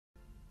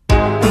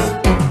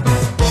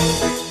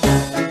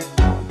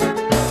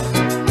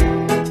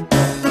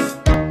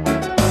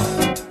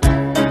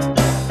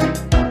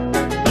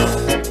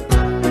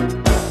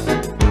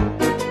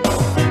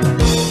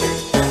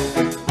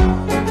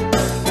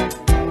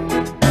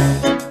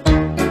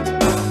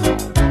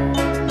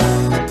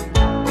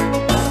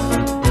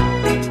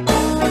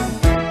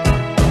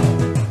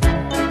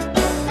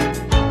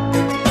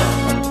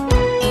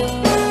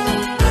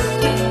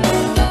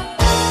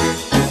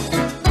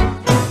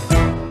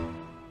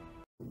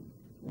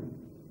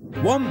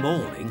One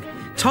morning,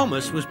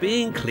 Thomas was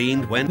being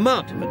cleaned when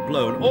mud had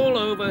blown all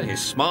over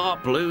his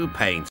smart blue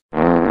paint.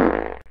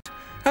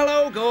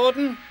 "Hello,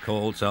 Gordon,"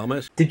 called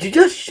Thomas. Did you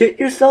just shit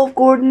yourself,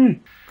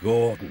 Gordon?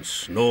 Gordon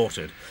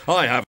snorted.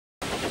 "I have."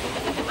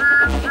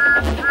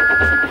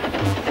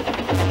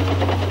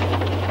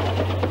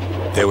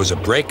 There was a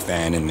brake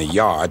van in the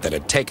yard that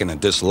had taken a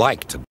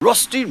dislike to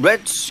rusty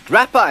red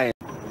scrap iron.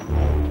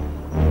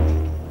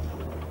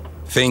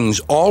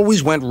 Things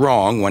always went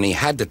wrong when he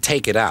had to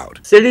take it out.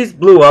 Cities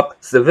blew up,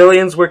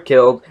 civilians were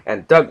killed,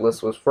 and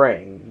Douglas was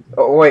framed.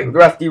 Oh wait,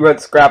 rusty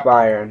red scrap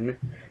iron.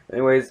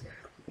 Anyways,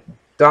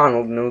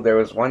 Donald knew there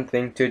was one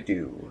thing to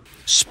do.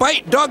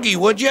 "Spite Dougie,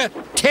 would you?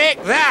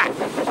 Take that!"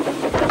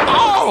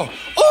 "Oh!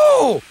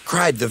 Oh!"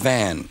 cried the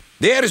van.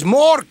 "There's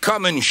more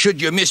coming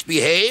should you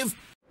misbehave."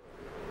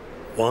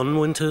 One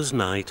winter's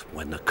night,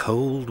 when the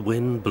cold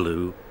wind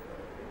blew,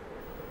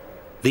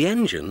 the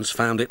engines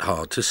found it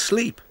hard to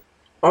sleep.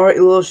 Alright,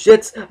 you little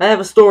shits, I have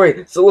a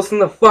story, so listen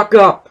the fuck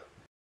up.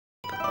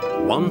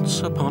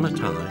 Once upon a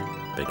time,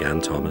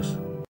 began Thomas.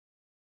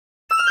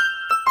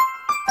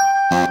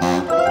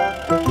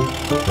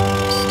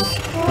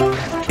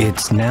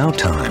 It's now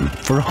time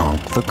for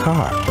Honk the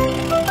Car.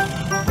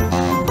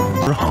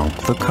 For Honk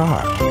the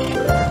Car.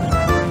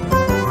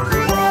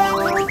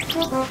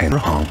 And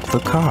Honk the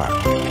Car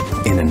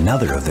in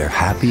another of their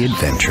happy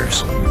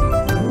adventures.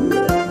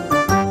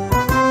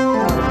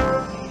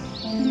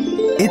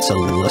 It's a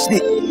lusty.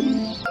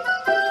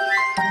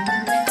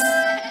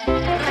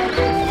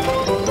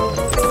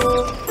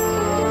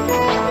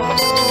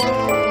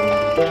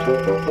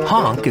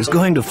 Honk is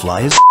going to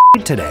fly his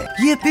today.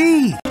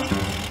 Yippee!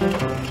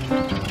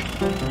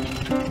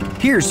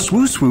 Here's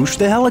Swoosh Swoosh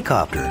the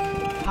helicopter.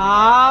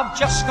 I've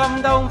just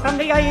come down from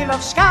the Isle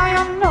of Skye.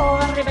 I'm no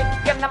very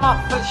big and I'm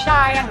awful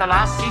shy. And the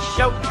lassies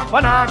shout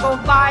when I go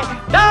by.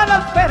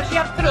 Donald fares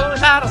you through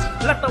his arse.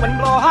 Let the wind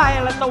blow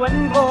high, let the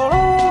wind blow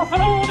low.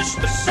 Hello,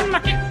 this and my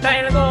kick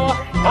I'll go.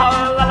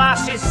 All the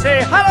lassies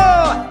say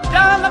hello.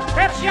 Donald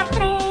fares you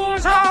through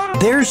his arse.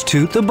 There's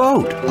Toot the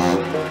boat.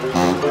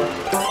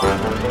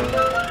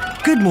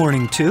 Good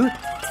morning, Toot.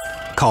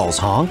 Calls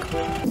Honk.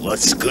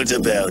 What's good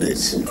about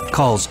it?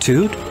 Calls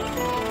Toot.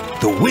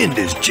 The wind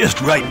is just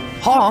right.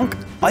 Honk,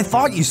 I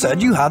thought you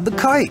said you had the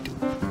kite.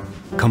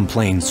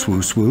 Complains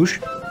Swoosh Swoosh.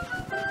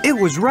 It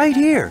was right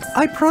here,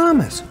 I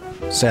promise.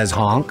 Says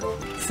Honk.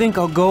 Think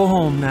I'll go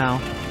home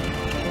now.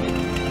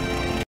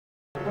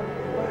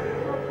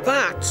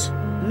 "That's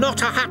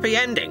not a happy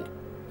ending,"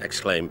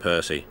 exclaimed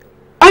Percy.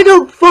 I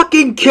don't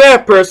fucking care,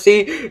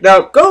 Percy.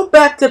 Now go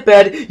back to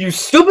bed, you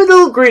stupid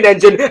little green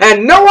engine,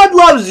 and no one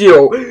loves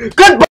you.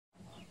 Goodbye.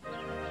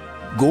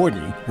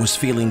 Gordon was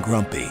feeling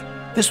grumpy.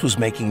 This was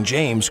making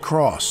James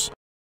cross.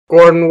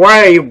 Gordon, why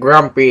are you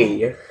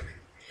grumpy?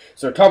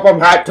 Sir Topham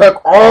Hatt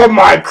took all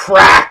my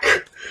crack.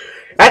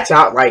 That's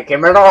not like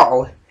him at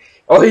all.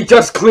 Oh, he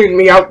just cleaned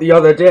me out the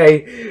other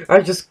day.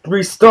 I just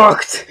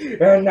restocked,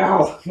 and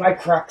now my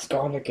crack's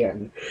gone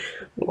again.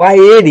 Why,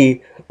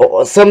 Eddie?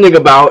 Oh, something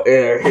about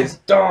his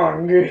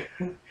dong.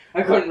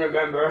 I couldn't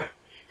remember.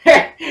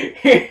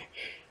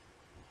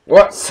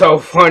 What's so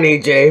funny,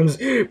 James,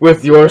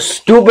 with your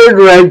stupid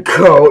red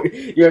coat,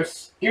 your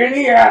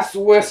skinny-ass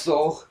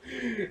whistle,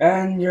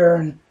 and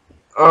your,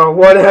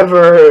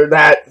 whatever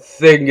that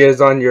thing is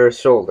on your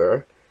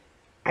shoulder?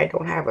 I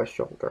don't have a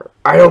shoulder.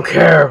 I don't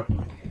care.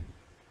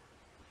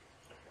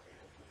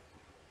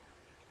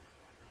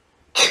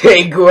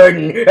 Hey,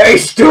 Gordon, I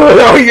stole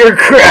all your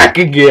crack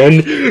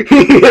again.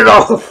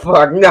 Oh,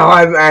 fuck, now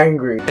I'm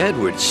angry.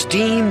 Edward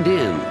steamed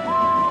in.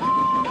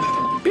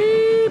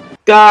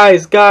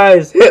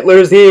 Guys,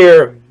 Hitler's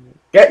here.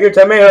 Get your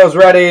tomatoes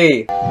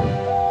ready.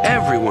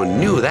 Everyone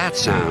knew that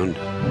sound.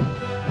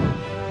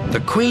 The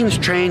Queen's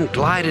train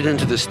glided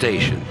into the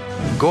station.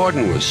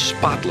 Gordon was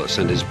spotless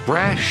and his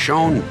brass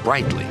shone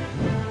brightly.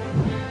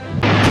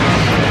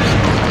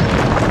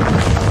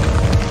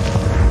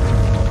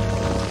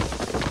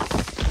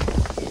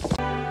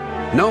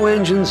 No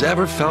engines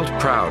ever felt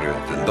prouder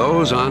than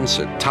those on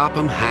Sir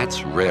Topham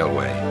Hatt's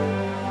railway.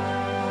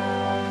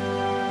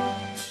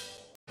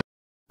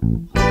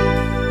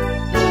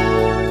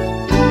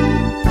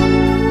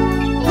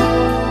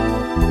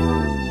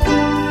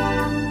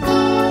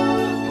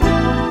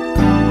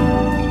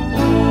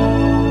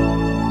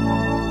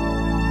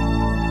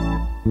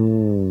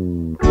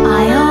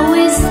 I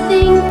always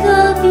think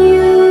of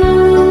you,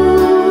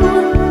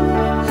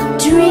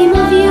 dream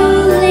of you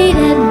late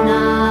at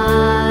night.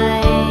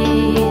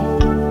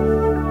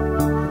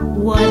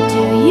 What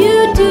do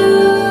you do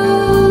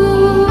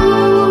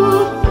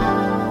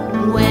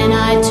when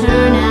I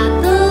turn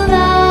at the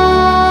light?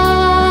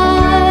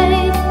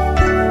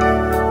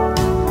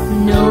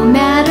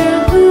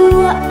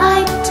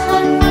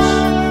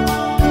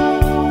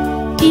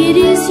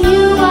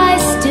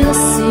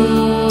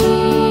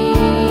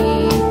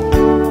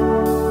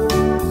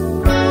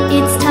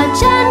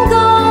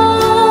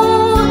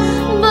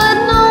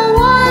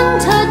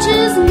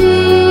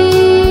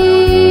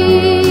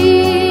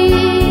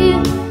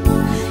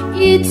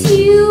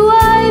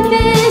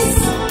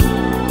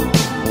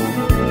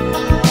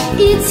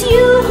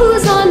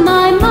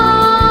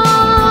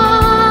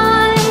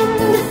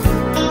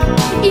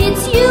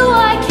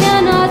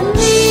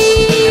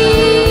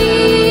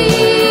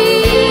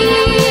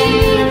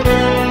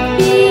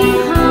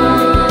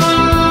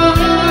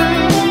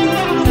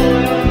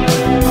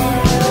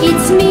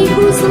 it's me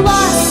who's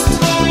lost.